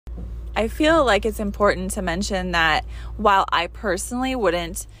I feel like it's important to mention that while I personally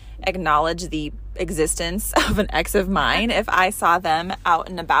wouldn't acknowledge the existence of an ex of mine if I saw them out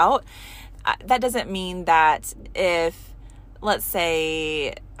and about, that doesn't mean that if, let's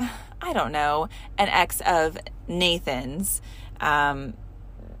say, I don't know, an ex of Nathan's,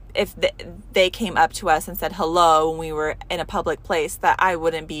 if they came up to us and said hello when we were in a public place, that I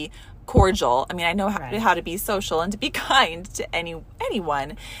wouldn't be cordial. I mean, I know how to be social and to be kind to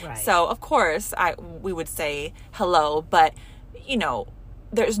anyone. Right. So of course we would say hello, but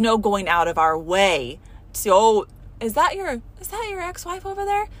there's no going out of our way to, oh, is that your ex-wife over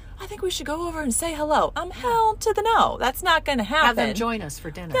there? I think we should go over and say hello. Hell to the no. That's not going to happen. Have them join us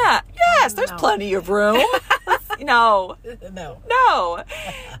for dinner. Yeah. Yes, there's plenty of room. No.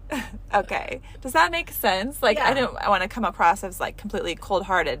 Okay. Does that make sense? Like, I want to come across as like completely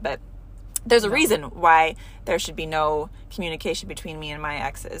cold-hearted, but there's a reason why there should be no communication between me and my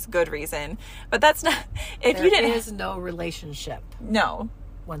exes. Good reason. But that's not... There is no relationship. No.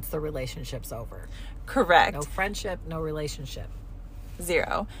 Once the relationship's over. Correct. No friendship, no relationship.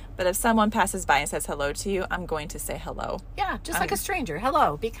 Zero. But if someone passes by and says hello to you, I'm going to say hello. Yeah, just like a stranger.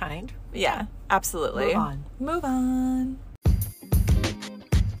 Hello, be kind. Yeah, absolutely. Move on.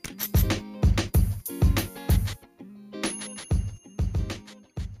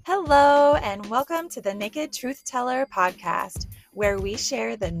 Hello, and welcome to the Naked Truth Teller podcast, where we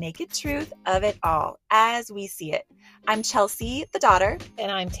share the naked truth of it all as we see it. I'm Chelsea, the daughter.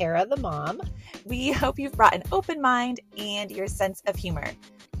 And I'm Tara, the mom. We hope you've brought an open mind and your sense of humor.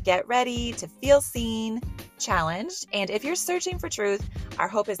 Get ready to feel seen, challenged, and if you're searching for truth, our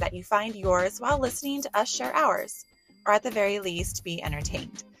hope is that you find yours while listening to us share ours, or at the very least, be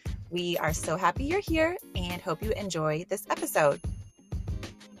entertained. We are so happy you're here and hope you enjoy this episode.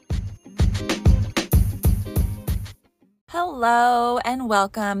 Hello and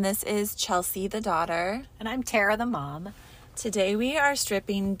welcome. This is Chelsea, the daughter. And I'm Tara, the mom. Today we are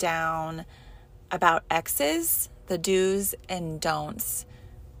stripping down about exes, the do's and don'ts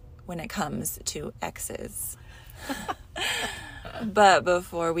when it comes to exes. But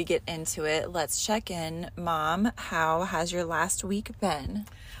before we get into it, let's check in. Mom, how has your last week been?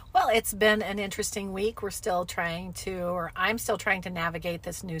 Well, it's been an interesting week. I'm still trying to navigate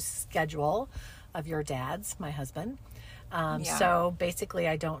this new schedule of your dad's, my husband. So basically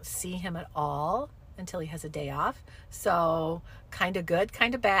I don't see him at all until he has a day off. So kind of good,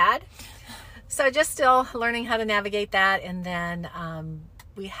 kind of bad. So just still learning how to navigate that. And then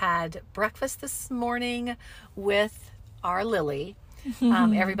we had breakfast this morning with our Lily.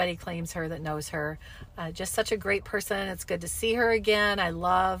 Everybody claims her that knows her. Just such a great person. It's good to see her again. I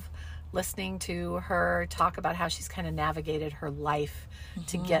love listening to her talk about how she's kind of navigated her life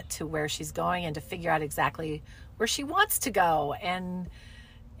to get to where she's going and to figure out exactly where she wants to go. And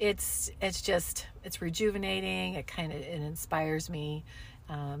it's rejuvenating. It inspires me.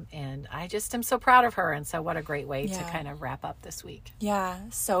 And I just am so proud of her. And so what a great way to kind of wrap up this week. Yeah,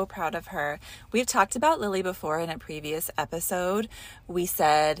 so proud of her. We've talked about Lily before in a previous episode. We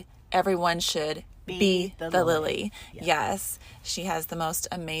said everyone should be the Lily. Yes. She has the most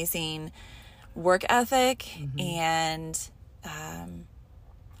amazing work ethic and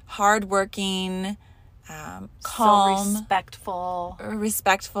hardworking, calm, so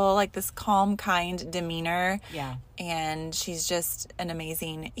respectful, like this calm, kind demeanor. Yeah. And she's just an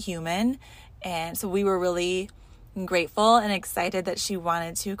amazing human. And so we were really grateful and excited that she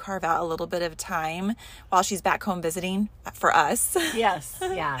wanted to carve out a little bit of time while she's back home visiting for us. Yes.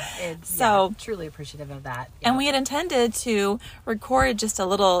 Yeah. Truly appreciative of that. Yeah. And we had intended to record just a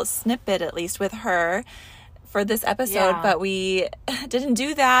little snippet, at least with her, for this episode, but we didn't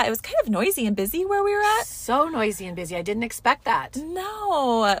do that. It was kind of noisy and busy where we were at. So noisy and busy. I didn't expect that.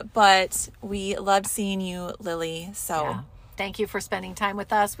 No, but we loved seeing you, Lily. So thank you for spending time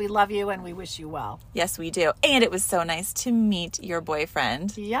with us. We love you and we wish you well. Yes, we do. And it was so nice to meet your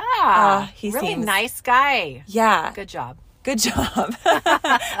boyfriend. Yeah. He really seems nice guy. Yeah. Good job. Good job.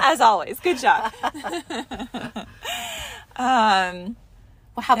 As always. Good job. Well,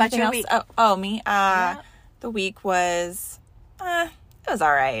 how about your week? Me? The week was, it was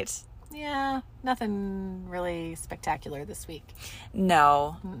all right. Yeah, nothing really spectacular this week.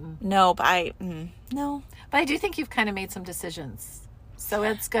 No, but no. But I do think you've kind of made some decisions. So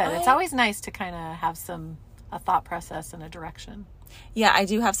it's good. It's always nice to kind of have a thought process and a direction. Yeah, I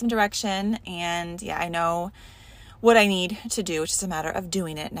do have some direction. And I know what I need to do. It's just a matter of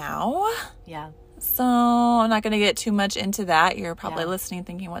doing it now. Yeah. So I'm not going to get too much into that. You're probably listening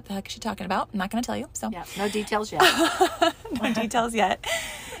thinking, what the heck is she talking about? I'm not going to tell you. So no details yet. No details yet.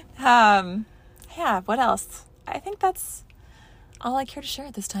 What else? I think that's all I care to share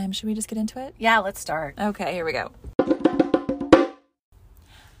at this time. Should we just get into it? Yeah, let's start. Okay, here we go.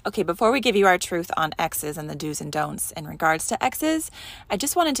 Okay, before we give you our truth on exes and the do's and don'ts in regards to exes, I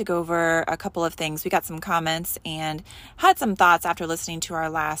just wanted to go over a couple of things. We got some comments and had some thoughts after listening to our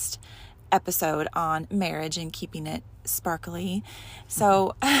last episode on marriage and keeping it sparkly.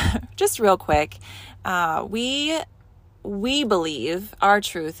 So just real quick, we believe our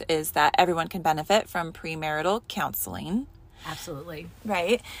truth is that everyone can benefit from premarital counseling. Absolutely.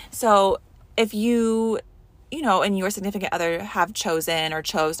 Right? So if you and your significant other have chosen or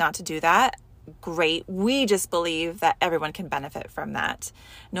chose not to do that, great. We just believe that everyone can benefit from that.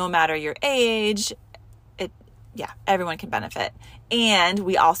 No matter your age, everyone can benefit. And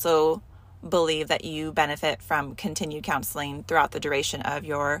we also believe that you benefit from continued counseling throughout the duration of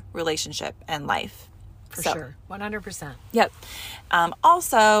your relationship and life. For sure. 100%. Yep.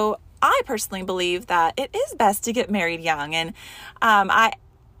 Also, I personally believe that it is best to get married young. And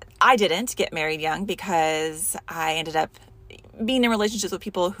I didn't get married young because I ended up being in relationships with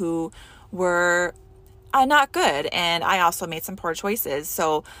people who were not good. And I also made some poor choices.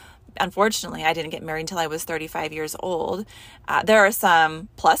 So unfortunately, I didn't get married until I was 35 years old. There are some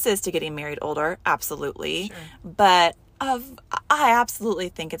pluses to getting married older. Absolutely. Sure. But I absolutely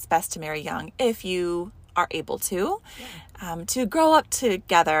think it's best to marry young if you are able to. To grow up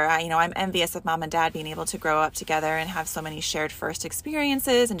together. I'm envious of mom and dad being able to grow up together and have so many shared first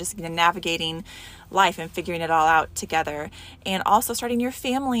experiences and just navigating life and figuring it all out together. And also starting your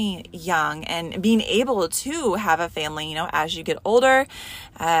family young and being able to have a family, as you get older.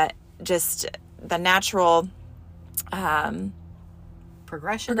 Just the natural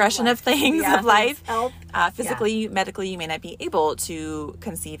progression of things of life. Physically, medically, you may not be able to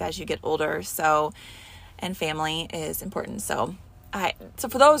conceive as you get older. And family is important. So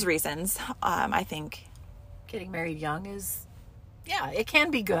for those reasons, I think getting married young is, it can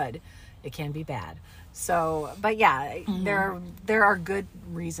be good. It can be bad. So, but there are good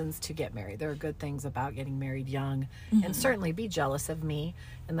reasons to get married. There are good things about getting married young, and certainly be jealous of me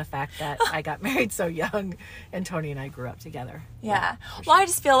and the fact that I got married so young and Tony and I grew up together. Yeah. Well, I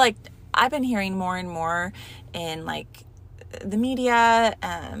just feel like I've been hearing more and more in like the media,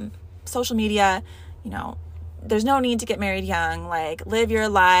 social media, there's no need to get married young, like live your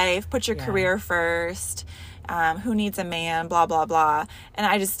life, put your career first. Who needs a man, blah, blah, blah. And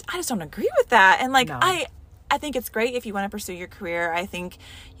I just don't agree with that. And like, no. I think it's great if you want to pursue your career. I think,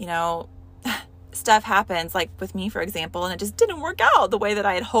 stuff happens like with me, for example, and it just didn't work out the way that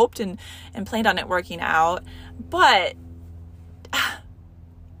I had hoped and planned on it working out. But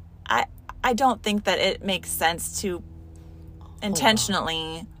I don't think that it makes sense to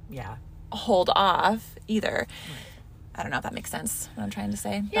intentionally hold off either. Right. I don't know if that makes sense, what I'm trying to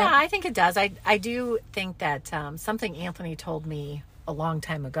say. Yeah, I think it does. I do think that something Anthony told me a long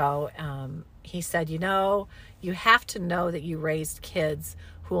time ago, he said, you have to know that you raised kids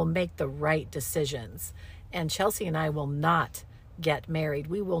who will make the right decisions. And Chelsea and I will not get married.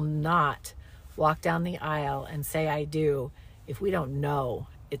 We will not walk down the aisle and say I do if we don't know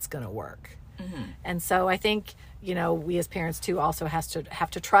it's going to work. Mm-hmm. And so I think, we as parents too also have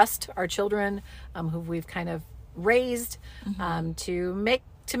to trust our children who we've kind of raised to make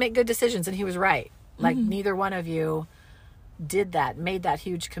good decisions. And he was right. Like neither one of you made that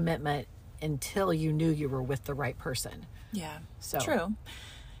huge commitment until you knew you were with the right person. Yeah. So true.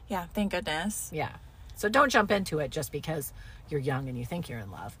 Yeah. Thank goodness. Yeah. So don't jump into it just because you're young and you think you're in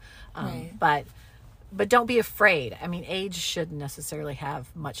love. Right. But don't be afraid. I mean, age shouldn't necessarily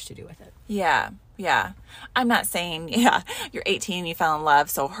have much to do with it. Yeah. Yeah. I'm not saying, you're 18 and you fell in love,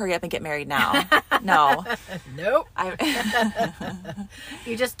 so hurry up and get married now. No. Nope.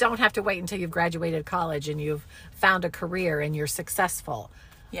 You just don't have to wait until you've graduated college and you've found a career and you're successful.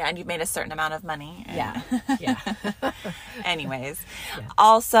 Yeah, and you've made a certain amount of money. Yeah. Anyways. Yeah.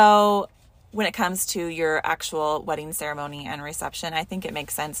 Also, when it comes to your actual wedding ceremony and reception, I think it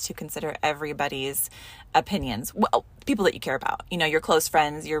makes sense to consider everybody's opinions. Well, people that you care about, your close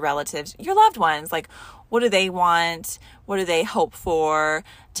friends, your relatives, your loved ones. Like, what do they want? What do they hope for?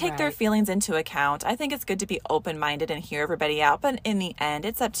 Take their feelings into account. I think it's good to be open-minded and hear everybody out. But in the end,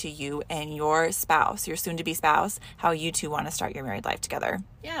 it's up to you and your spouse, your soon-to-be spouse, how you two want to start your married life together.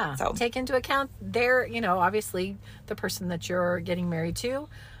 Yeah. So take into account their, obviously the person that you're getting married to.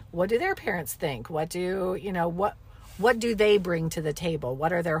 What do their parents think? What do they bring to the table?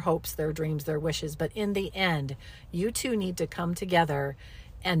 What are their hopes, their dreams, their wishes? But in the end, you two need to come together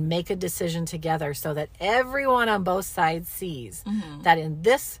and make a decision together so that everyone on both sides sees that in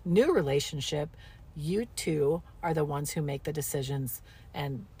this new relationship, you two are the ones who make the decisions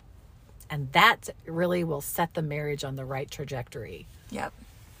and And that really will set the marriage on the right trajectory. Yep.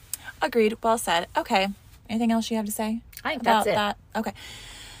 Agreed. Well said. Okay. Anything else you have to say? I think that's it. That? Okay.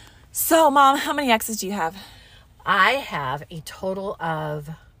 So, Mom, how many exes do you have? I have a total of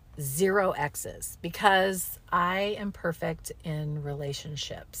 0 exes because I am perfect in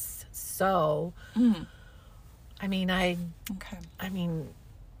relationships. So, I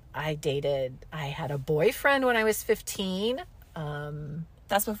had a boyfriend when I was 15.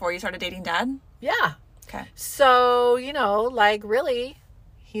 That's before you started dating Dad? Yeah. Okay. So, really,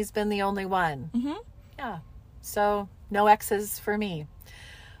 he's been the only one. Mm-hmm. Yeah. So, no exes for me.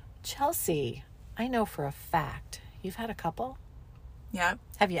 Chelsea, I know for a fact you've had a couple. Yeah.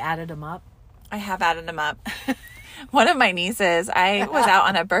 Have you added them up? I have added them up. One of my nieces, I was out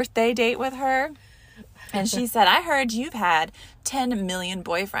on a birthday date with her, and she said, I heard you've had 10 million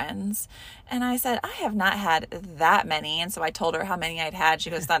boyfriends. And I said, I have not had that many. And so I told her how many I'd had. She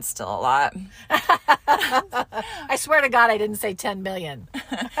goes, that's still a lot. I swear to God, I didn't say 10 million.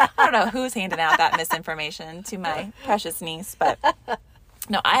 I don't know who's handing out that misinformation to my precious niece, but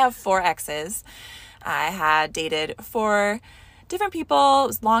no, I have 4 exes. I had dated 4 different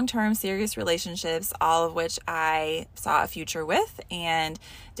people, long-term serious relationships, all of which I saw a future with and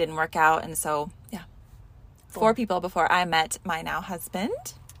didn't work out. And so, yeah, 4 people before I met my now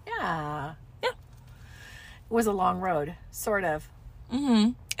husband. Yeah. Yeah. It was a long road, sort of.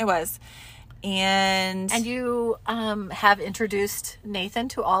 Mm-hmm. It was. And you have introduced Nathan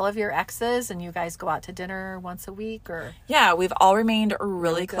to all of your exes, and you guys go out to dinner once a week, or? Yeah, we've all remained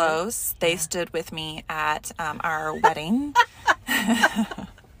really close. They stood with me at our wedding.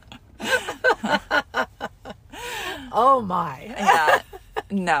 Oh my. Yeah.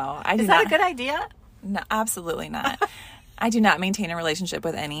 No, I do not. Is that a good idea? No, absolutely not. I do not maintain a relationship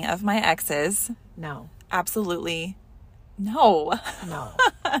with any of my exes. No. Absolutely no. No.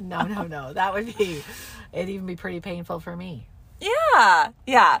 It'd even be pretty painful for me.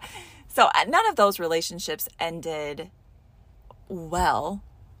 Yeah. So none of those relationships ended well.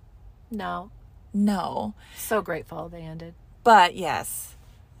 No. So grateful they ended. But yes,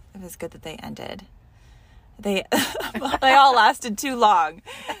 it was good that they ended. They all lasted too long.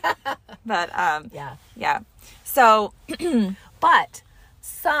 But yeah. So but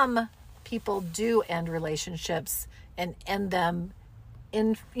some people do end relationships and end them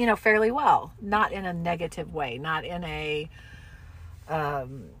in fairly well, not in a negative way, not in a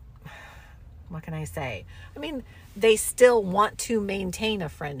what can I say? I mean, they still want to maintain a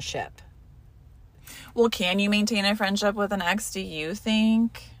friendship. Well, can you maintain a friendship with an ex, do you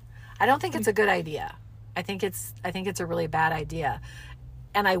think? I don't think it's a good idea. I think it's a really bad idea.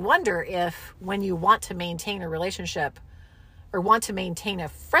 And I wonder if when you want to maintain a relationship or want to maintain a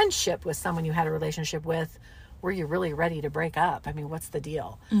friendship with someone you had a relationship with, were you really ready to break up? I mean, what's the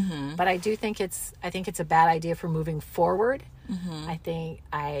deal? Mm-hmm. But I think it's a bad idea for moving forward. Mm-hmm. I think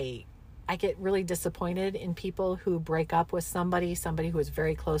I get really disappointed in people who break up with somebody who is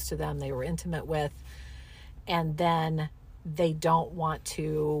very close to them, they were intimate with, and then they don't want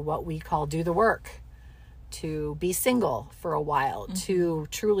to, what we call, do the work, to be single for a while, mm-hmm. to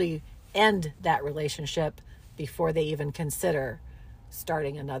truly end that relationship before they even consider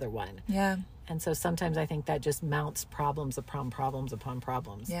starting another one. Yeah. And so sometimes I think that just mounts problems upon problems upon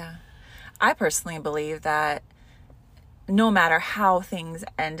problems. Yeah. I personally believe that no matter how things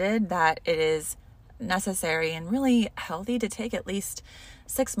ended, that it is necessary and really healthy to take at least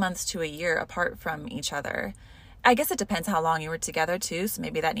 6 months to a year apart from each other. I guess it depends how long you were together too. So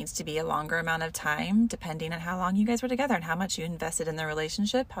maybe that needs to be a longer amount of time, depending on how long you guys were together and how much you invested in the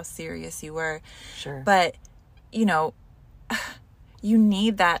relationship, how serious you were. Sure. But, you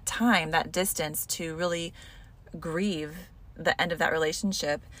need that time, that distance to really grieve the end of that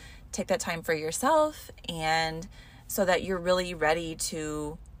relationship. Take that time for yourself, and so that you're really ready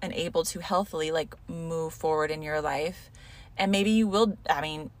to and able to healthily move forward in your life. And maybe you will,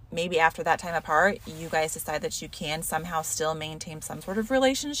 maybe after that time apart, you guys decide that you can somehow still maintain some sort of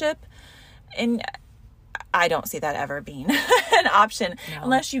relationship. And I don't see that ever being an option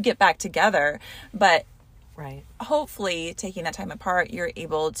unless you get back together. But right. Hopefully taking that time apart, you're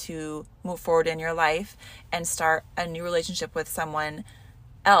able to move forward in your life and start a new relationship with someone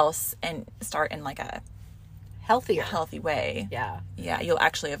else and start in a healthy way. Yeah. Yeah. You'll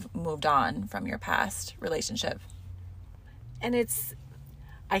actually have moved on from your past relationship. And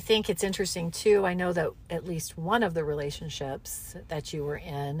I think it's interesting too. I know that at least one of the relationships that you were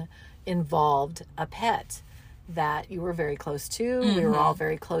in involved a pet that you were very close to. Mm-hmm. We were all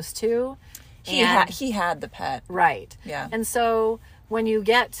very close to. He had the pet. Right. Yeah. And so when you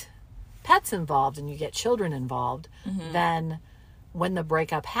get pets involved and you get children involved, mm-hmm. then when the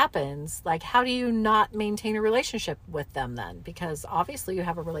breakup happens, like, how do you not maintain a relationship with them then? Because obviously you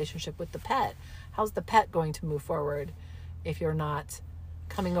have a relationship with the pet. How's the pet going to move forward if you're not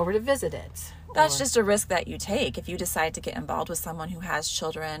coming over to visit it? That's just a risk that you take. If you decide to get involved with someone who has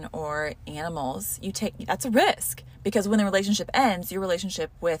children or animals, that's a risk. Because when the relationship ends, your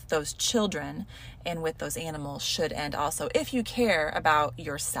relationship with those children and with those animals should end also, if you care about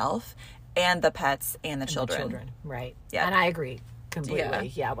yourself and the pets and the children. Right. Yeah. And I agree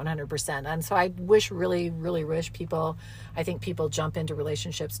completely. Yeah, 100%. And so I really wish people, I think people jump into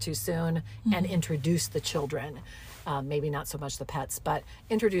relationships too soon and introduce the children. Maybe not so much the pets, but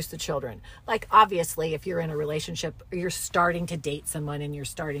introduce the children. Like, obviously, if you're in a relationship, or you're starting to date someone and you're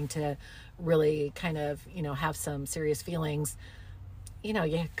starting to really kind of, have some serious feelings,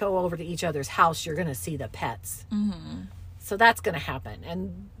 you go over to each other's house, you're going to see the pets. So that's going to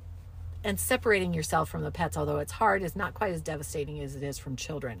happen. And separating yourself from the pets, although it's hard, is not quite as devastating as it is from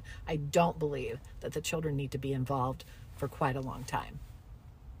children. I don't believe that the children need to be involved for quite a long time.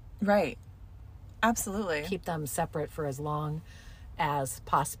 Right. Absolutely. Keep them separate for as long as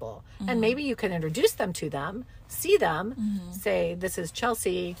possible. And maybe you can introduce them to them, see them, say, this is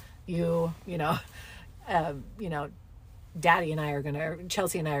Chelsea, Chelsea and I are going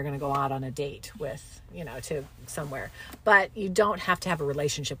to go out on a date with, to somewhere. But you don't have to have a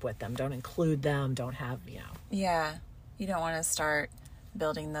relationship with them. Don't include them. Don't have, Yeah. You don't want to start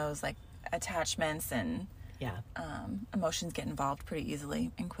building those like attachments and emotions get involved pretty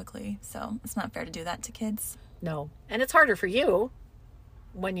easily and quickly. So it's not fair to do that to kids. No. And it's harder for you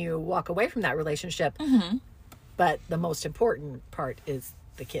when you walk away from that relationship. But the most important part is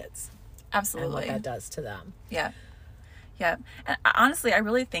the kids. Absolutely. And what that does to them. Yeah. Yeah. And honestly, I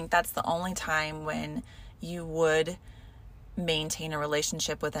really think that's the only time when you would maintain a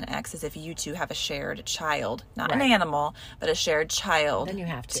relationship with an ex is if you two have a shared child, not an animal, but a shared child. Then you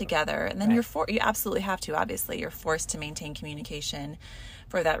have to. Together. And then you absolutely have to, obviously. You're forced to maintain communication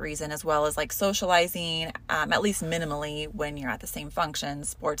for that reason, as well as like socializing, at least minimally when you're at the same function,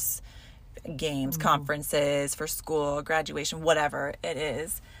 sports, games, conferences, for school, graduation, whatever it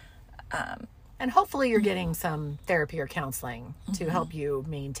is. And hopefully you're getting some therapy or counseling to help you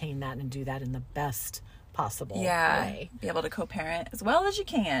maintain that and do that in the best possible way. Be able to co-parent as well as you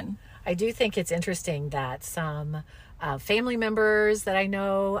can. I do think it's interesting that some family members that I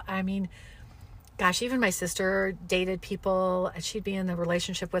know, gosh, even my sister dated people and she'd be in the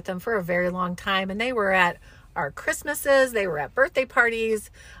relationship with them for a very long time. And they were at our Christmases, they were at birthday parties,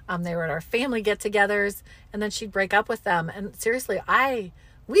 they were at our family get-togethers, and then she'd break up with them. And seriously,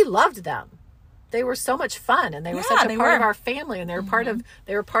 we loved them. They were so much fun, and they were such a part of our family, and they were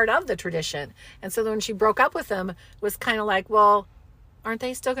part of the tradition. And so when she broke up with them, it was kind of like, well, aren't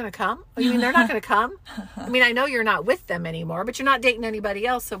they still going to come? Oh, you mean they're not going to come? I know you're not with them anymore, but you're not dating anybody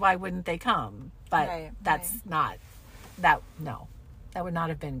else, so why wouldn't they come? But no, that would not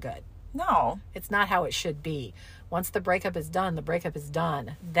have been good. No. It's not how it should be. Once the breakup is done, the breakup is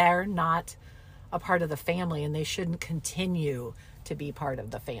done. They're not a part of the family, and they shouldn't continue to be part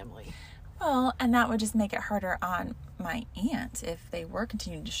of the family. Well, and that would just make it harder on my aunt if they were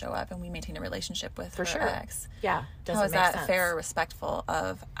continuing to show up and we maintain a relationship with her ex. Yeah, how is that fair or respectful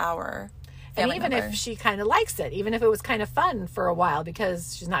of our family member? If she kind of likes it, even if it was kind of fun for a while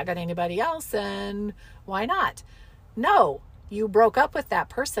because she's not got anybody else, and why not? No, you broke up with that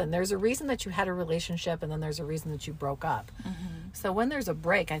person. There's a reason that you had a relationship, and then there's a reason that you broke up. So when there's a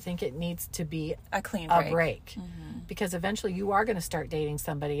break, I think it needs to be a clean break. Because eventually you are going to start dating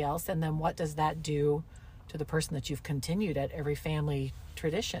somebody else, and then what does that do to the person that you've continued at every family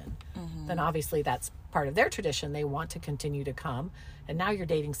tradition? Then obviously that's part of their tradition. They want to continue to come, and now you're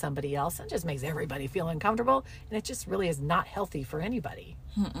dating somebody else, and it just makes everybody feel uncomfortable, and it just really is not healthy for anybody.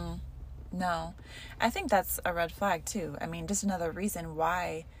 No, I think that's a red flag too. Just another reason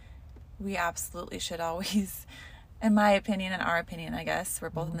why we absolutely should always, in my opinion and our opinion, I guess, we're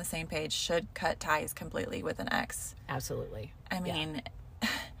both on the same page, should cut ties completely with an ex. Absolutely.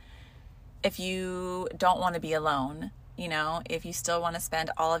 If you don't want to be alone, if you still want to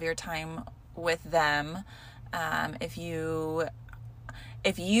spend all of your time with them, if you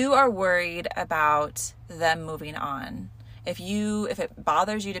are worried about them moving on, if it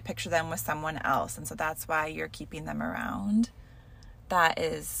bothers you to picture them with someone else, and so that's why you're keeping them around, that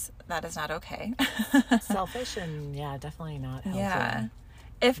is not okay. Selfish and definitely not healthy. Yeah.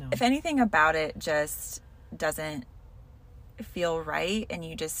 If anything about it just doesn't feel right and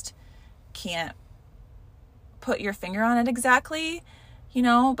you just can't put your finger on it exactly,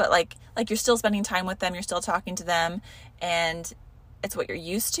 but like you're still spending time with them, you're still talking to them, and it's what you're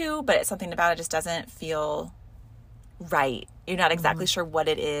used to, but it's something about it just doesn't feel right. You're not exactly sure what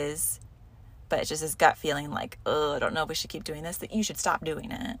it is, but it's just this gut feeling like, oh, I don't know if we should keep doing this, that you should stop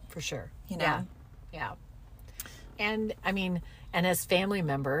doing it. For sure. You know? Yeah. And I mean, and as family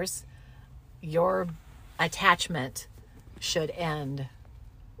members, your attachment should end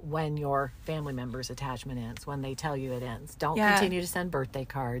when your family member's attachment ends, when they tell you it ends. Don't continue to send birthday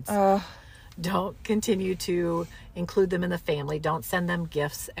cards. Don't continue to include them in the family. Don't send them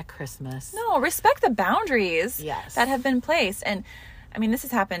gifts at Christmas. No, respect the boundaries Yes. that have been placed. And I mean, this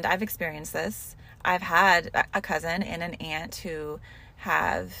has happened. I've experienced this. I've had a cousin and an aunt who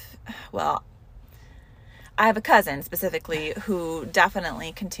have, well, I have a cousin specifically who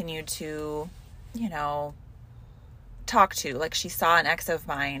definitely continued to, you know, talk to. Like, she saw an ex of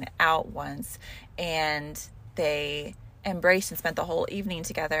mine out once and they embraced and spent the whole evening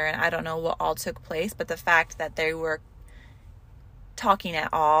together, and I don't know what all took place, but the fact that they were talking at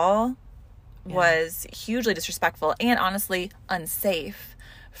all was hugely disrespectful and honestly unsafe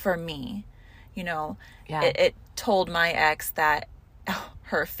for me. You know, it told my ex that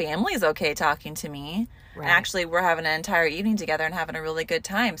her family's okay talking to me. Right. And actually, we're having an entire evening together and having a really good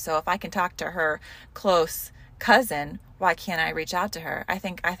time. So if I can talk to her close cousin, why can't I reach out to her? I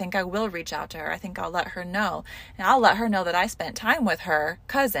think I will reach out to her. I think I'll let her know. And I'll let her know that I spent time with her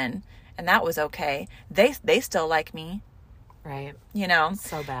cousin and that was okay. They still like me. Right. You know?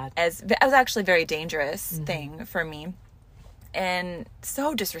 So bad. It was actually a very dangerous thing for me. And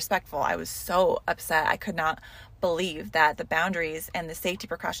so disrespectful. I was so upset. I could not believe that the boundaries and the safety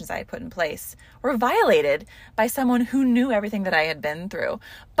precautions I had put in place were violated by someone who knew everything that I had been through.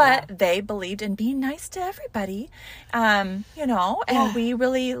 But they believed in being nice to everybody, you know, and we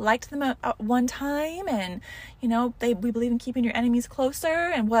really liked them at one time. And, you know, we believe in keeping your enemies closer.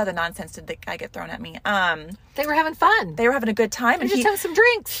 And what other nonsense did the guy get thrown at me? They were having fun. They were having a good time. And just having some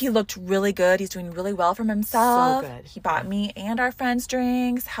drinks. He looked really good. He's doing really well for himself. So good. He bought me and our friends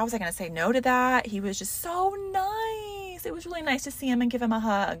drinks. How was I going to say no to that? He was just so nice. It was really nice to see him and give him a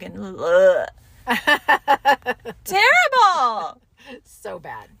hug. And terrible. So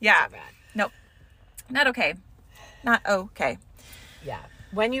bad. Yeah. So bad. Nope. Not okay. Not okay. Yeah.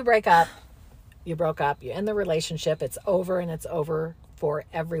 When you break up, you broke up. You end the relationship. It's over, and it's over for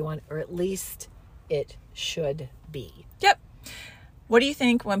everyone, or at least it should be. Yep. What do you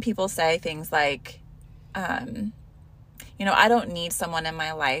think when people say things like, you know, I don't need someone in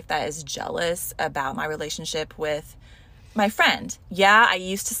my life that is jealous about my relationship with my friend. Yeah, I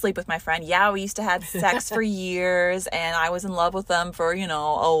used to sleep with my friend. Yeah, we used to have sex for years and I was in love with them for, you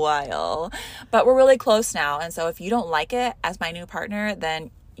know, a while. But we're really close now. And so if you don't like it as my new partner, then,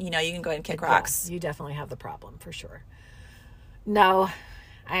 you know, you can go ahead and kick rocks. You definitely have the problem for sure. No,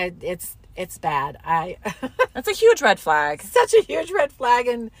 it's bad. That's a huge red flag. Such a huge red flag.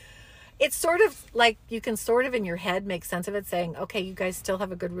 And it's sort of like you can sort of in your head make sense of it, saying, okay, you guys still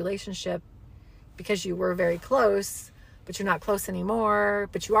have a good relationship because you were very close, but you're not close anymore,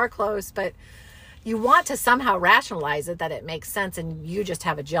 but you are close. But you want to somehow rationalize it, that it makes sense, and you just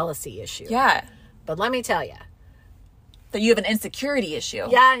have a jealousy issue. Yeah. But let me tell you. That you have an insecurity issue.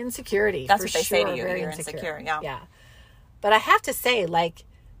 Yeah, insecurity. That's what they say to you. Very You're insecure. Yeah. Yeah. But I have to say, like,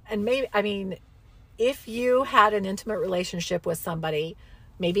 and maybe, I mean, if you had an intimate relationship with somebody,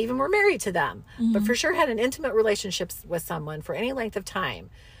 maybe even were married to them, but for sure had an intimate relationship with someone for any length of time,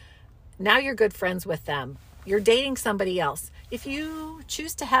 now you're good friends with them. You're dating somebody else. If you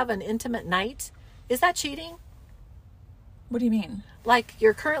choose to have an intimate night, is that cheating? What do you mean? Like,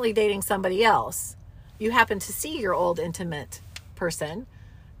 you're currently dating somebody else. You happen to see your old intimate person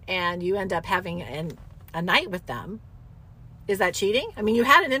and you end up having a night with them. Is that cheating? I mean, you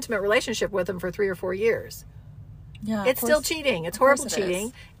had an intimate relationship with them for 3 or 4 years. Yeah, it's still cheating. It's horrible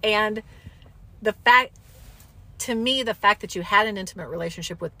cheating. And to me, the fact that you had an intimate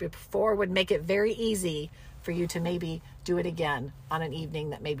relationship with before would make it very easy for you to maybe do it again on an evening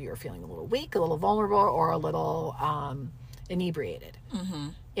that maybe you're feeling a little weak, a little vulnerable, or a little inebriated. Mm-hmm.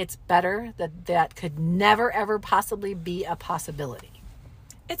 It's better that could never, ever possibly be a possibility.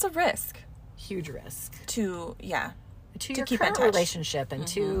 It's a risk. Huge risk. To your keep current in touch. relationship, and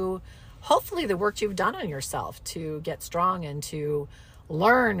to hopefully the work you've done on yourself to get strong and to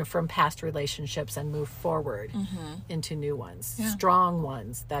learn from past relationships and move forward into new ones, strong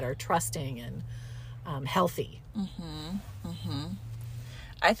ones that are trusting and healthy.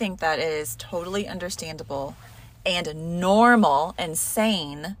 I think that is totally understandable and normal and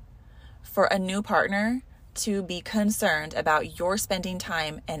sane for a new partner to be concerned about your spending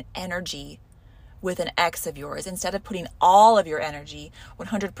time and energy with an ex of yours, instead of putting all of your energy,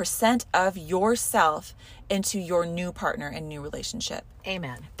 100% of yourself into your new partner and new relationship.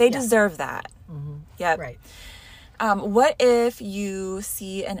 Amen. They deserve that. Mm-hmm. Yep. Right. What if you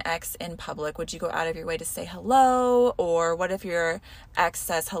see an ex in public? Would you go out of your way to say hello? Or what if your ex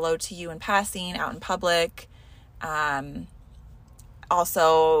says hello to you in passing out in public?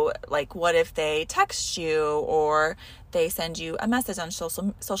 Also, like, what if they text you or they send you a message on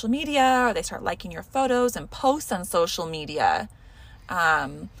social media, or they start liking your photos and posts on social media?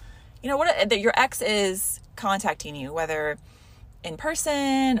 What that your ex is contacting you, whether in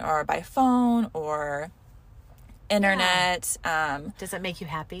person or by phone or internet. Does it make you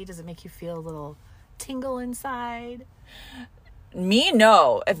happy? Does it make you feel a little tingle inside? Me,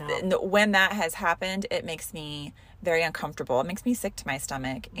 no. When that has happened, it makes me very uncomfortable. It makes me sick to my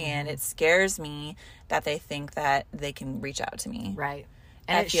stomach, and it scares me that they think that they can reach out to me. Right.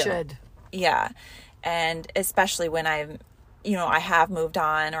 And it should. Yeah. And especially when I have moved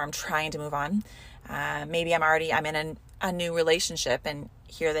on, or I'm trying to move on. Maybe I'm in a new relationship, and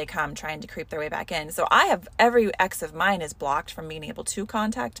here they come trying to creep their way back in. So every ex of mine is blocked from being able to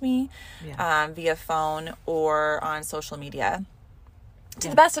contact me via phone or on social media. To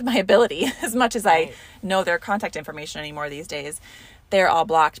the best of my ability, as much as I know their contact information anymore these days, they're all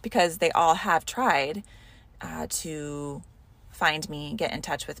blocked because they all have tried to find me, get in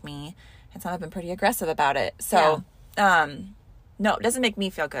touch with me, and some have been pretty aggressive about it. So, no, it doesn't make me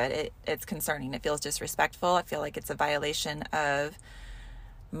feel good. It's concerning. It feels disrespectful. I feel like it's a violation of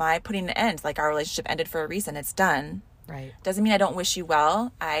my putting an end. Like, our relationship ended for a reason. It's done. Right. Doesn't mean I don't wish you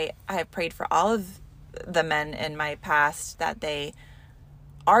well. I have prayed for all of the men in my past that they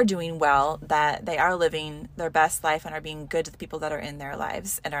are doing well, that they are living their best life and are being good to the people that are in their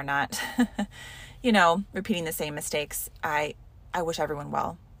lives and are not, repeating the same mistakes. I wish everyone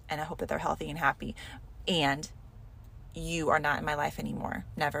well, and I hope that they're healthy and happy. And you are not in my life anymore.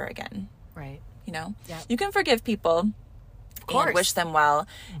 Never again. Right. You can forgive people and wish them well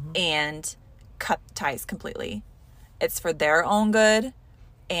and cut ties completely. It's for their own good,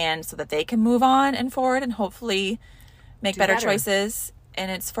 and so that they can move on and forward and hopefully make better choices. And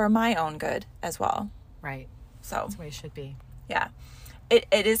it's for my own good as well. Right. So that's the way it should be. Yeah. It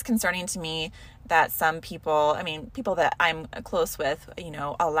is concerning to me that some people, people that I'm close with,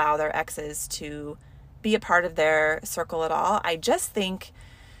 allow their exes to be a part of their circle at all. I just think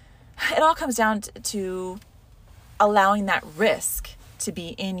it all comes down to allowing that risk to be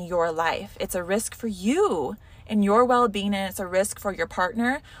in your life. It's a risk for you and your well-being, and it's a risk for your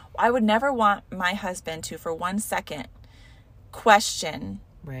partner. I would never want my husband to, for 1 second, question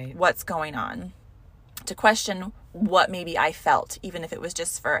what's going on, to question what maybe I felt, even if it was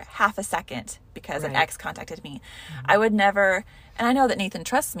just for half a second because an ex contacted me. I would never, and I know that Nathan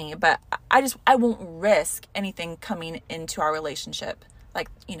trusts me, but I won't risk anything coming into our relationship, like,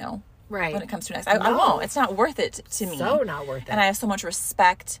 when it comes to an ex. I won't. It's not worth it to me. So not worth it. And I have so much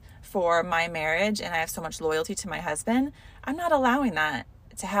respect for my marriage, and I have so much loyalty to my husband. I'm not allowing that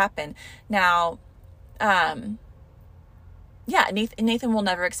to happen. Now, Nathan will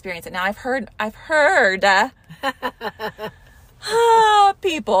never experience it. Now, I've heard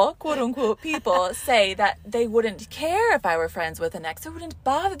people, quote unquote people, say that they wouldn't care if I were friends with an ex. It wouldn't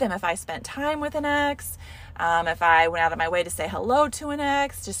bother them if I spent time with an ex. If I went out of my way to say hello to an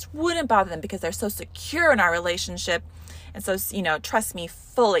ex, just wouldn't bother them because they're so secure in our relationship. And so, trust me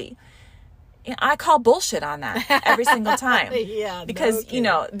fully. I call bullshit on that every single time. Because,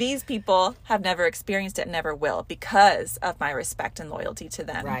 these people have never experienced it and never will because of my respect and loyalty to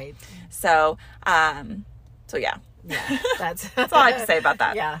them. Right. So, yeah. Yeah. That's all I have to say about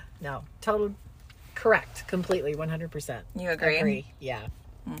that. Yeah. No. Total correct. Completely. 100%. You agree? Agree. Yeah.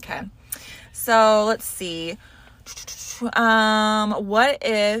 Okay. So let's see. What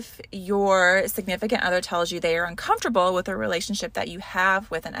if your significant other tells you they are uncomfortable with a relationship that you have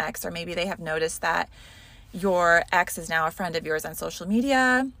with an ex, or maybe they have noticed that your ex is now a friend of yours on social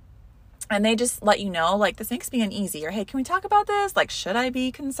media, and they just let you know, like, this makes me uneasy, or, hey, can we talk about this? Like, should I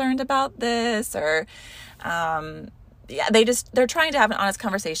be concerned about this? Or, they're trying to have an honest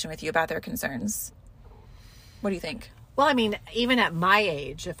conversation with you about their concerns. What do you think? Well, even at my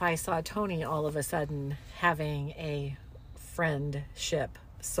age, if I saw Tony all of a sudden having a friendship,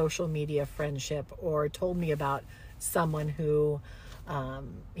 social media friendship, or told me about someone who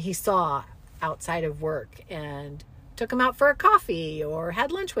he saw outside of work and took him out for a coffee or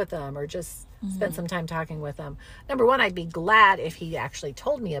had lunch with them or just spent some time talking with them. Number one, I'd be glad if he actually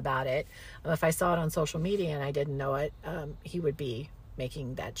told me about it. If I saw it on social media and I didn't know it, he would be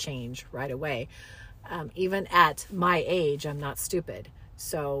making that change right away. Even at my age, I'm not stupid.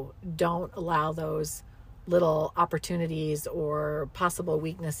 So don't allow those little opportunities or possible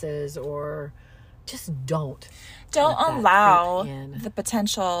weaknesses or just don't allow the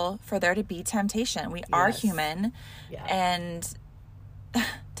potential for there to be temptation. We are human, and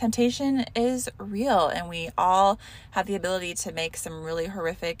temptation is real, and we all have the ability to make some really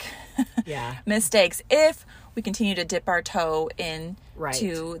horrific mistakes if we continue to dip our toe in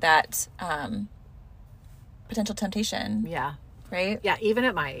to that potential temptation. Yeah. Right? Yeah, even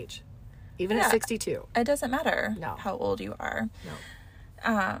at my age. Even at 62. It doesn't matter how old you are.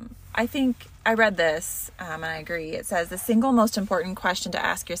 No. I think I read this, and I agree. It says, the single most important question to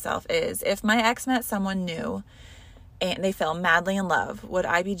ask yourself is, if my ex met someone new and they fell madly in love, would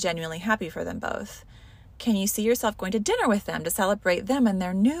I be genuinely happy for them both? Can you see yourself going to dinner with them to celebrate them and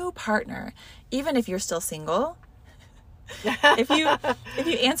their new partner, even if you're still single? If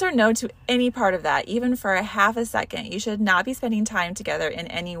you answer no to any part of that, even for a half a second, you should not be spending time together in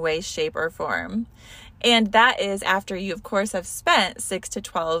any way, shape, or form. And that is after you, of course, have spent 6 to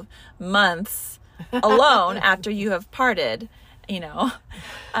 12 months alone after you have parted, you know.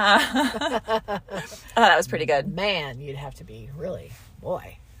 I thought that was pretty good. Man, you'd have to be really,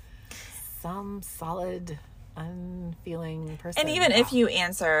 some solid, unfeeling person. And even if you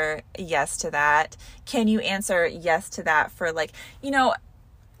answer yes to that, can you answer yes to that for, like, you know,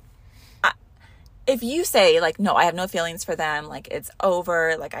 if you say, like, no, I have no feelings for them, like, it's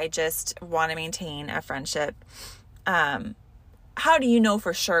over, like, I just want to maintain a friendship, how do you know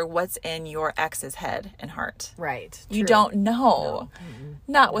for sure what's in your ex's head and heart? Right. You don't know. No.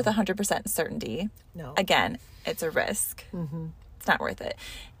 Not with 100% certainty. No. Again, it's a risk. Mm-hmm. It's not worth it.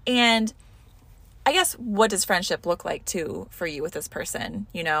 And I guess, what does friendship look like too for you with this person?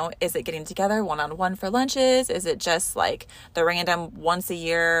 You know, is it getting together one-on-one for lunches? Is it just like the random once a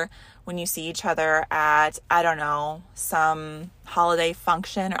year when you see each other at, I don't know, some holiday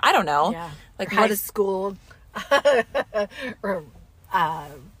function, or I don't know. Yeah. Like, high school or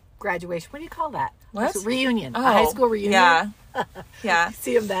graduation. What do you call that? What? Reunion. Oh, a high school reunion. Yeah. Yeah.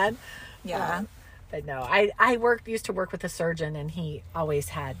 See them then? Yeah. But no, I used to work with a surgeon, and he always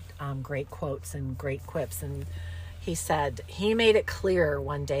had great quotes and great quips. And he said, he made it clear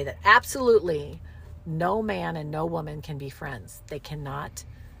one day that absolutely no man and no woman can be friends. They cannot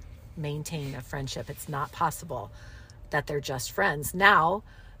maintain a friendship. It's not possible that they're just friends. Now,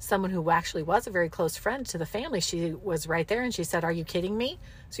 someone who actually was a very close friend to the family, she was right there, and she said, are you kidding me?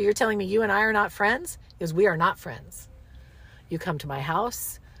 So you're telling me you and I are not friends? Because we are not friends. You come to my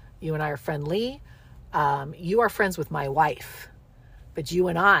house. You and I are friendly. You are friends with my wife, but you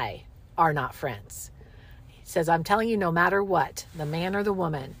and I are not friends. He says, I'm telling you, no matter what, the man or the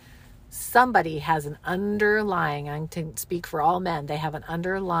woman, somebody has an underlying, I can speak for all men, they have an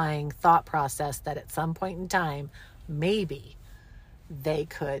underlying thought process that at some point in time, maybe they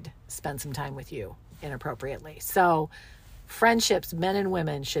could spend some time with you inappropriately. So friendships, men and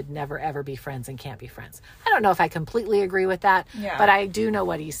women, should never, ever be friends and can't be friends. I don't know if I completely agree with that, but I do know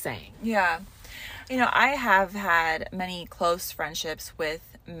what he's saying. Yeah. You know, I have had many close friendships with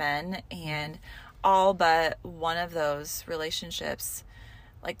men, and all but one of those relationships,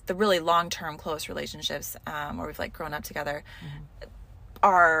 like the really long-term close relationships, where we've like grown up together,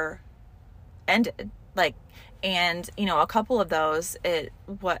 are ended. Like, and you know, a couple of those, it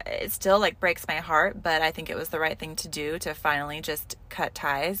still like breaks my heart, but I think it was the right thing to do to finally just cut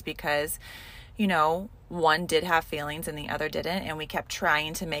ties, because, you know, one did have feelings and the other didn't, and we kept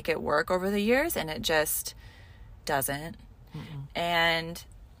trying to make it work over the years, and it just doesn't. Mm-mm. And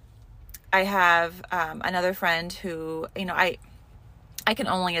I have another friend who, you know, I can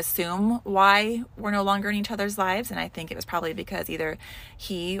only assume why we're no longer in each other's lives, and I think it was probably because either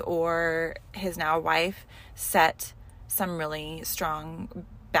he or his now wife set some really strong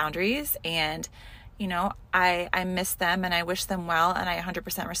boundaries, and, you know, I miss them and I wish them well, and I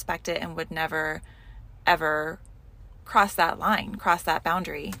 100% respect it and would never ever cross that line, cross that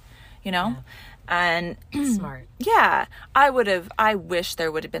boundary, you know? Yeah. And smart. Yeah, I wish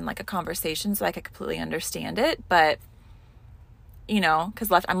there would have been like a conversation so I could completely understand it, but you know,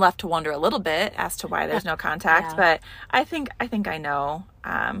 because I'm left to wonder a little bit as to why there's no contact. But I think I know.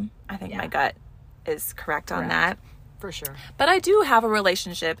 I think my gut is correct on that. For sure. But I do have a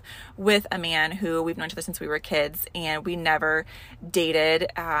relationship with a man who we've known each other since we were kids, and we never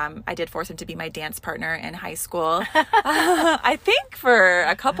dated. I did force him to be my dance partner in high school. I think for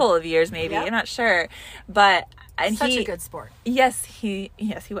a couple of years, maybe. Yep. I'm not sure. But such a good sport. Yes, he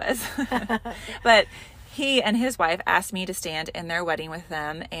was. But he and his wife asked me to stand in their wedding with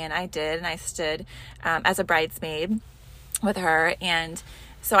them, and I did, and I stood as a bridesmaid with her, and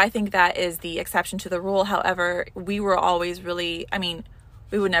so I think that is the exception to the rule. However, we were always really,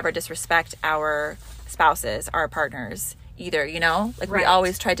 we would never disrespect our spouses, our partners, either, you know? Like, we Right.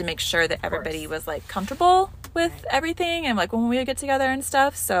 always tried to make sure that everybody was, like, comfortable with everything, and, like, when we would get together and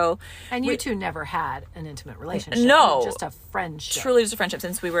stuff, so... And you two never had an intimate relationship. No. Just a friendship. Truly just a friendship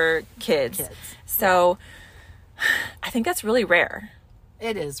since we were kids. So, I think that's really rare.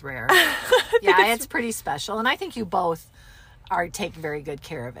 It is rare. It's pretty special. And I think you both take very good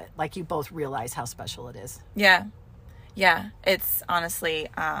care of it. Like, you both realize how special it is. Yeah. Yeah. It's honestly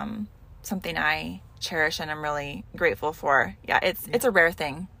something I cherish and I'm really grateful for. Yeah, it's a rare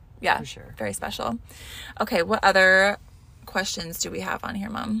thing. Yeah. For sure. Very special. Okay, what other questions do we have on here,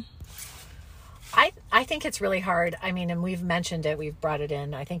 Mom? I think it's really hard. I mean, and we've mentioned it, we've brought it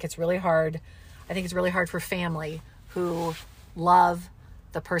in. I think it's really hard. I think it's really hard for family who love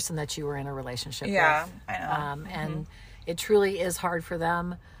the person that you were in a relationship with. I know. And it truly is hard for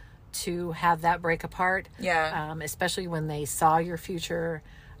them to have that break apart. Yeah. Especially when they saw your future.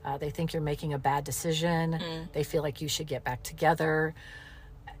 They think you're making a bad decision. They feel like you should get back together.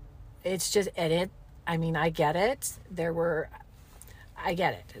 It's just, I mean, I get it. I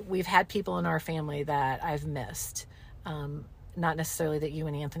get it. We've had people in our family that I've missed. Not necessarily that you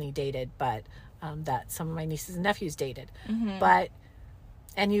and Anthony dated, but that some of my nieces and nephews dated. But,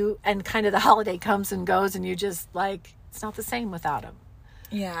 and kind of the holiday comes and goes and you just like, it's not the same without him.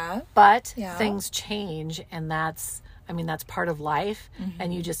 Yeah. But things change, and that's part of life.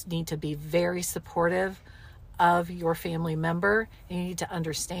 And you just need to be very supportive of your family member, and you need to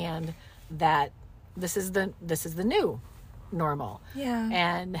understand that this is the new normal. Yeah.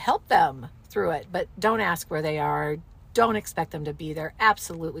 And help them through it, but don't ask where they are. Don't expect them to be there.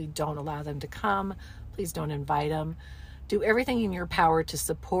 Absolutely don't allow them to come. Please don't invite them. Do everything in your power to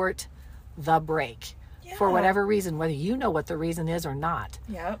support the break. For whatever reason, whether you know what the reason is or not.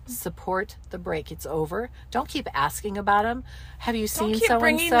 Yep. Support the break. It's over. Don't keep asking about them. Have you seen keep so-and-so?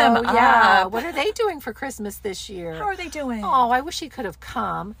 bringing them up. Yeah. What are they doing for Christmas this year? How are they doing? Oh, I wish he could have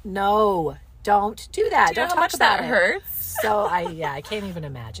come. No, don't do that. Do you know Don't how talk much about that it. hurts? So I can't even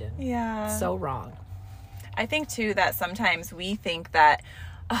imagine. Yeah. So wrong. I think too that sometimes we think that,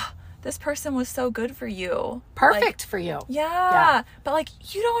 oh, this person was so good for you. Perfect for you. Yeah. But like,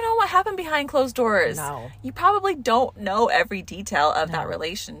 you don't know what happened behind closed doors. No. You probably don't know every detail of that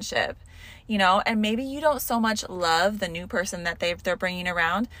relationship, you know, and maybe you don't so much love the new person that they're bringing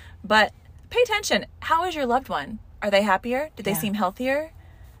around, but pay attention. How is your loved one? Are they happier? Do they seem healthier?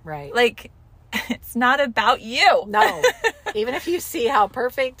 Right. Like, it's not about you. No. Even if you see how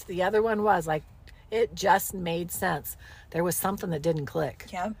perfect the other one was, like, it just made sense. There was something that didn't click.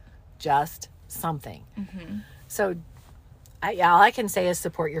 Yep. Just something. So all I can say is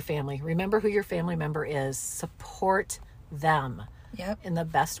support your family. Remember who your family member is. Support them in the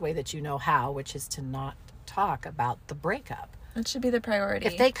best way that you know how, which is to not talk about the breakup. That should be the priority.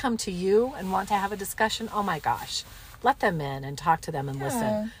 If they come to you and want to have a discussion, oh my gosh, let them in and talk to them and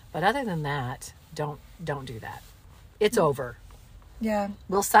listen. But other than that, don't do that. It's over. Yeah.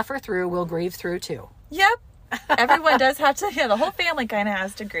 We'll suffer through, we'll grieve through too. Yep. Everyone does have to, the whole family kind of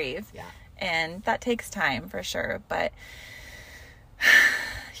has to grieve. Yeah. And that takes time for sure. But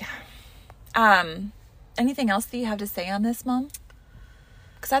anything else that you have to say on this, Mom?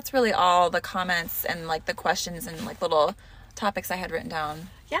 Because that's really all the comments and like the questions and like little topics I had written down.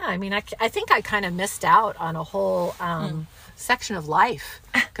 Yeah, I mean, I think I kind of missed out on a whole section of life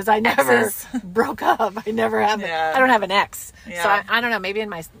because I never broke up. I never have. I don't have an ex, so I don't know. Maybe in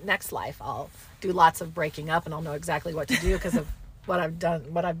my next life I'll do lots of breaking up, and I'll know exactly what to do because of what I've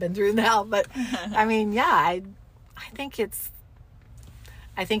done, what I've been through now. But I mean, I think it's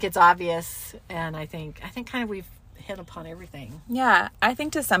obvious, and I think kind of we've hit upon everything. Yeah, I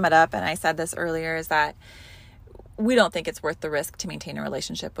think to sum it up, and I said this earlier, is that we don't think it's worth the risk to maintain a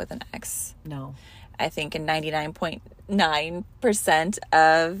relationship with an ex. No. I think in 99.9%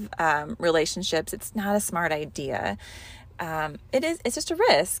 of relationships, it's not a smart idea. It's just a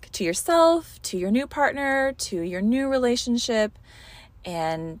risk to yourself, to your new partner, to your new relationship,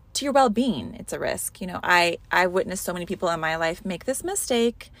 and to your well-being. It's a risk. You know, I witnessed so many people in my life make this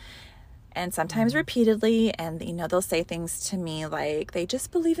mistake, and sometimes repeatedly, and, you know, they'll say things to me like they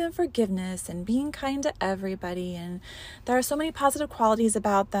just believe in forgiveness and being kind to everybody, and there are so many positive qualities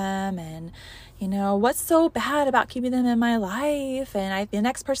about them, and, you know, what's so bad about keeping them in my life, and the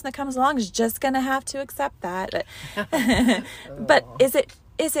next person that comes along is just going to have to accept that. But is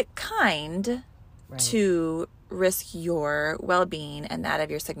it kind to risk your well-being and that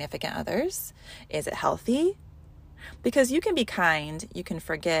of your significant others? Is it healthy? Because you can be kind, you can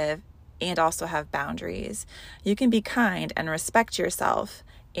forgive, and also have boundaries. You can be kind and respect yourself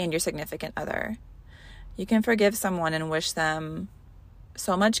and your significant other. You can forgive someone and wish them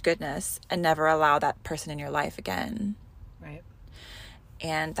so much goodness and never allow that person in your life again.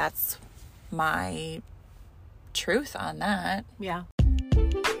 And that's my truth on that. Yeah.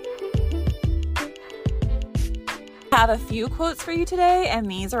 I have a few quotes for you today, and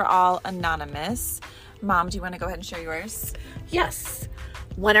these are all anonymous. Mom, do you want to go ahead and share yours? Yes.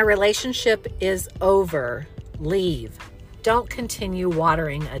 When a relationship is over, leave. Don't continue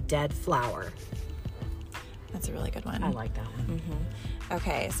watering a dead flower. That's a really good one. I like that one. Mm-hmm.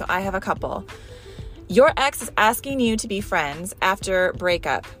 Okay, so I have a couple. Your ex is asking you to be friends after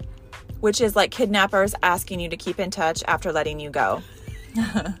breakup, which is like kidnappers asking you to keep in touch after letting you go.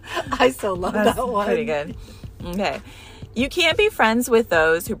 I so love that one. Pretty good. Okay. You can't be friends with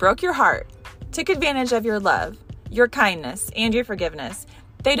those who broke your heart, took advantage of your love, your kindness, and your forgiveness.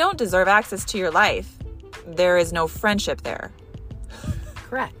 They don't deserve access to your life. There is no friendship there.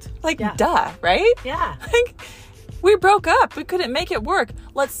 Correct. Like, duh, right? Yeah. Like, we broke up. We couldn't make it work.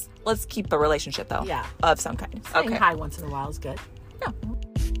 Let's keep a relationship, though. Yeah. Of some kind. Saying hi once in a while is good. Yeah.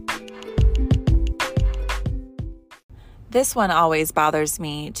 This one always bothers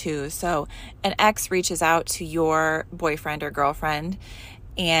me too. So an ex reaches out to your boyfriend or girlfriend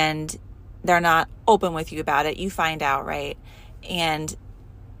and they're not open with you about it. You find out, right? And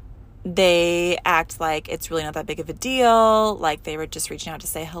they act like it's really not that big of a deal, like they were just reaching out to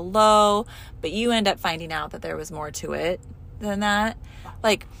say hello, but you end up finding out that there was more to it than that.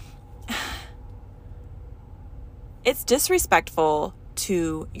 Like, it's disrespectful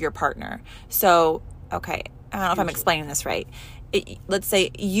to your partner. So, okay, I don't know if I'm explaining this right. Let's say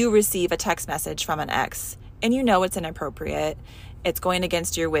you receive a text message from an ex and you know it's inappropriate. It's going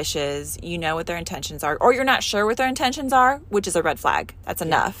against your wishes. You know what their intentions are, or you're not sure what their intentions are, which is a red flag. That's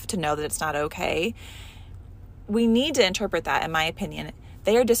enough to know that it's not okay. We need to interpret that, in my opinion.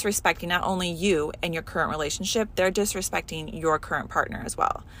 They are disrespecting not only you and your current relationship, they're disrespecting your current partner as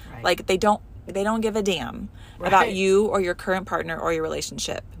well. Right. Like they don't give a damn about you or your current partner or your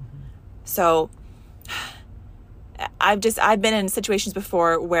relationship. Mm-hmm. So I've been in situations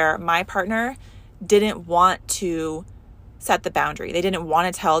before where my partner didn't want to set the boundary. They didn't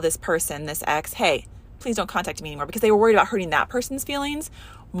want to tell this person, this ex, hey, please don't contact me anymore, because they were worried about hurting that person's feelings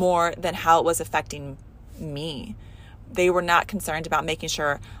more than how it was affecting me. They were not concerned about making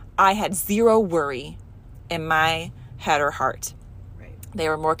sure I had zero worry in my head or heart. Right. They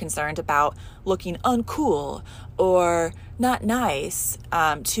were more concerned about looking uncool or not nice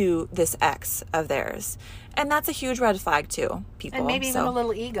to this ex of theirs. And that's a huge red flag too, people. And maybe even a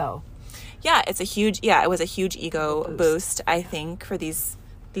little ego. Yeah, it was a huge ego boost, I think, for these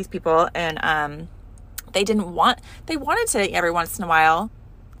people. And they wanted to every once in a while,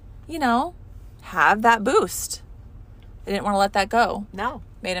 have that boost. They didn't want to let that go. No.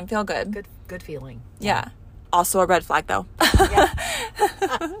 Made them feel good. Good feeling. Yeah. Also a red flag, though. Yeah.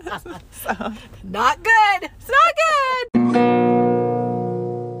 Not good. It's not good.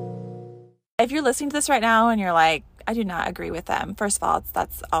 If you're listening to this right now and you're like, I do not agree with them. First of all,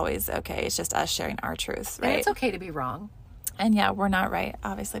 that's always okay. It's just us sharing our truth, right? And it's okay to be wrong. And yeah, we're not right,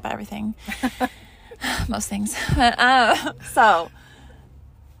 obviously, about everything. Most things. So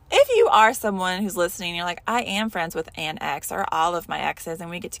if you are someone who's listening, you're like, I am friends with an ex or all of my exes and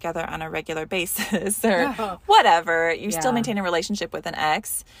we get together on a regular basis or whatever. You still maintain a relationship with an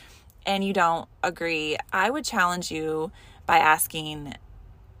ex and you don't agree. I would challenge you by asking,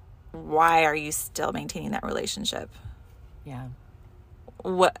 why are you still maintaining that relationship? Yeah.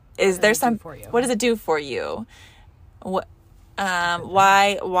 What does it do for you? What,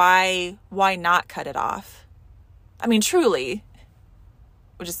 why not cut it off? I mean, truly,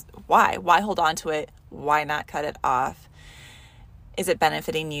 just why hold on to it? Why not cut it off? Is it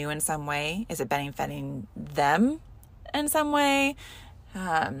benefiting you in some way? Is it benefiting them in some way?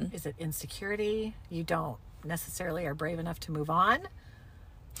 Is it insecurity? You don't necessarily are brave enough to move on?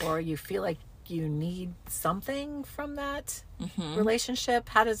 Or you feel like you need something from that relationship?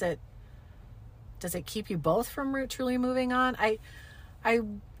 How does it keep you both from truly moving on? I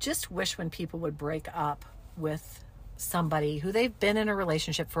just wish when people would break up with somebody who they've been in a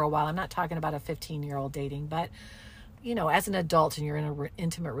relationship for a while. I'm not talking about a 15-year-old dating, but as an adult and you're in an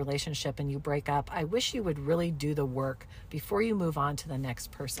intimate relationship and you break up, I wish you would really do the work before you move on to the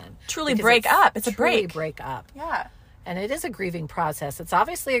next person. Truly break up. It's a break. Break up. Yeah. And it is a grieving process. It's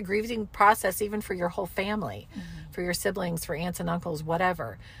obviously a grieving process even for your whole family, for your siblings, for aunts and uncles,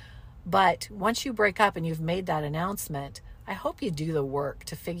 whatever. But once you break up and you've made that announcement, I hope you do the work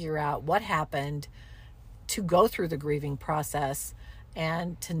to figure out what happened, to go through the grieving process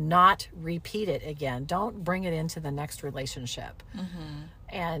and to not repeat it again. Don't bring it into the next relationship.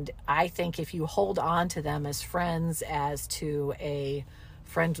 And I think if you hold on to them as friends, as to a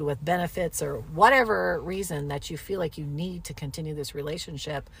friends with benefits or whatever reason that you feel like you need to continue this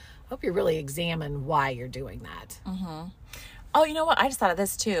relationship, I hope you really examine why you're doing that. Mm-hmm. Oh, you know what? I just thought of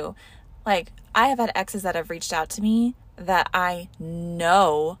this too. Like, I have had exes that have reached out to me that I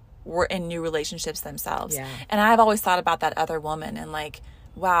know were in new relationships themselves. Yeah. And I've always thought about that other woman and like,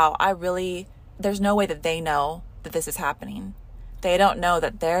 wow, there's no way that they know that this is happening. They don't know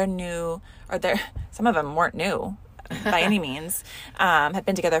that they're new, or some of them weren't new by any means, have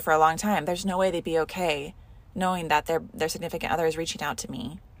been together for a long time. There's no way they'd be okay knowing that their significant other is reaching out to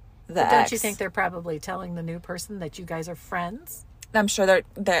me. Don't you think they're probably telling the new person that you guys are friends? I'm sure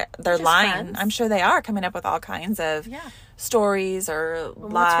they're lying. Friends. I'm sure they are coming up with all kinds of stories or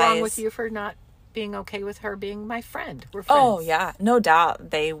lies. What's wrong with you for not being okay with her being my friend? We're friends. Oh, yeah. No doubt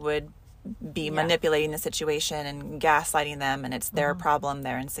they would be manipulating the situation and gaslighting them, and it's their problem,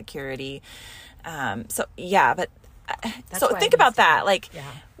 their insecurity. So think about that. Like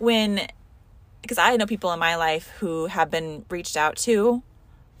because I know people in my life who have been reached out to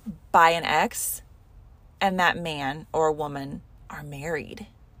by an ex, and that man or woman are married.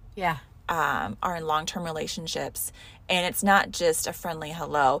 Yeah. Are in long-term relationships, and it's not just a friendly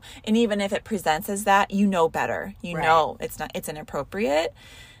hello. And even if it presents as that, you know better. You know it's inappropriate.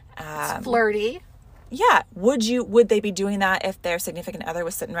 It's flirty. Yeah. Would they be doing that if their significant other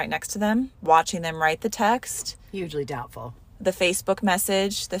was sitting right next to them, watching them write the text? Hugely doubtful. The Facebook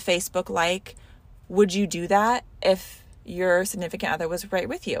message, the Facebook like. Would you do that if your significant other was right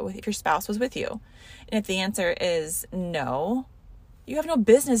with you, if your spouse was with you? And if the answer is no, you have no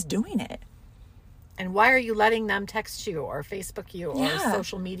business doing it. And why are you letting them text you or Facebook you or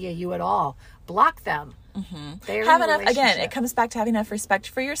social media you at all? Block them. Mm-hmm. Have enough. Again, it comes back to having enough respect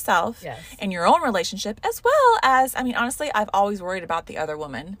for yourself and your own relationship, as well as, I mean, honestly, I've always worried about the other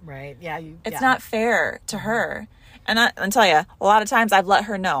woman. Right. Yeah. It's not fair to her. And I'll tell you, a lot of times I've let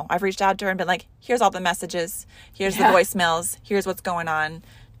her know. I've reached out to her and been like, here's all the messages. Here's the voicemails. Here's what's going on.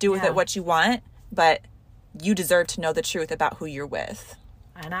 Do with it what you want. But you deserve to know the truth about who you're with.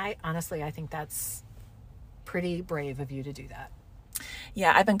 And I think that's pretty brave of you to do that.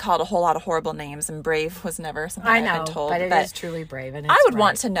 Yeah, I've been called a whole lot of horrible names, and brave was never something I've been told. But it is truly brave. And I would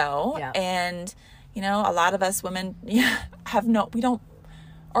want to know. Yeah. And, a lot of us women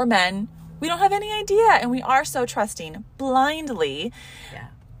or men, we don't have any idea. And we are so trusting blindly. Yeah.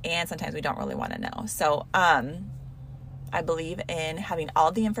 And sometimes we don't really want to know. So, I believe in having all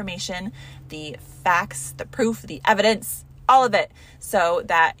of the information, the facts, the proof, the evidence, all of it, so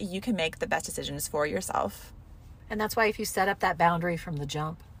that you can make the best decisions for yourself. And that's why if you set up that boundary from the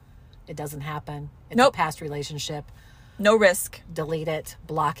jump, it doesn't happen. It's a past relationship. No risk. Delete it,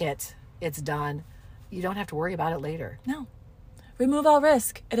 block it. It's done. You don't have to worry about it later. No. Remove all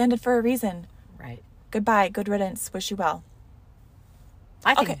risk. It ended for a reason. Right. Goodbye. Good riddance. Wish you well.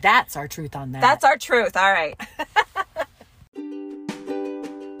 I think that's our truth on that. That's our truth. All right.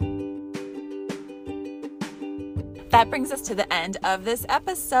 That brings us to the end of this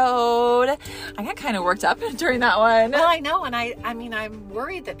episode. I got kind of worked up during that one. Well, I know. And I'm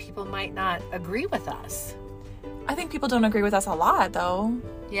worried that people might not agree with us. I think people don't agree with us a lot, though.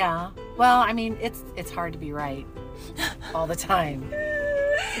 Yeah. Well, I mean, it's hard to be right all the time.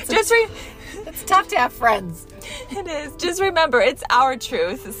 It's tough to have friends. It is. Just remember, it's our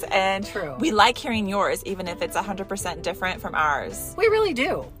truths, and True. We like hearing yours, even if it's 100% different from ours. We really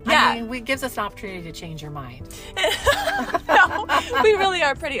do. Yeah. I mean, it gives us an opportunity to change your mind. No, we really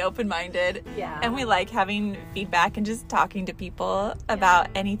are pretty open-minded. Yeah. And we like having feedback and just talking to people about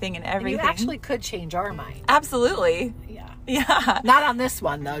anything and everything. And you actually could change our mind. Absolutely. Yeah. Yeah. Not on this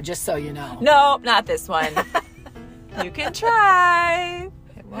one, though, just so you know. No, not this one. You can try.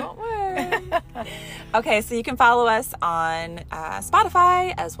 It won't work. Okay, so you can follow us on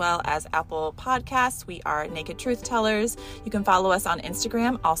Spotify as well as Apple Podcasts. We are Naked Truth Tellers. You can follow us on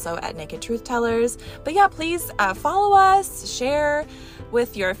Instagram, also at Naked Truth Tellers. But yeah, please follow us, share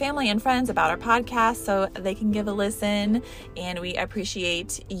with your family and friends about our podcast so they can give a listen. And we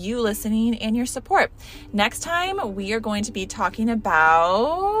appreciate you listening and your support. Next time, we are going to be talking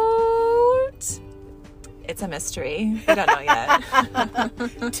about... It's a mystery. We don't know yet.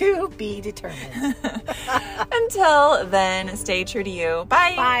 To be determined. Until then, stay true to you.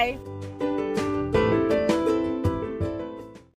 Bye. Bye.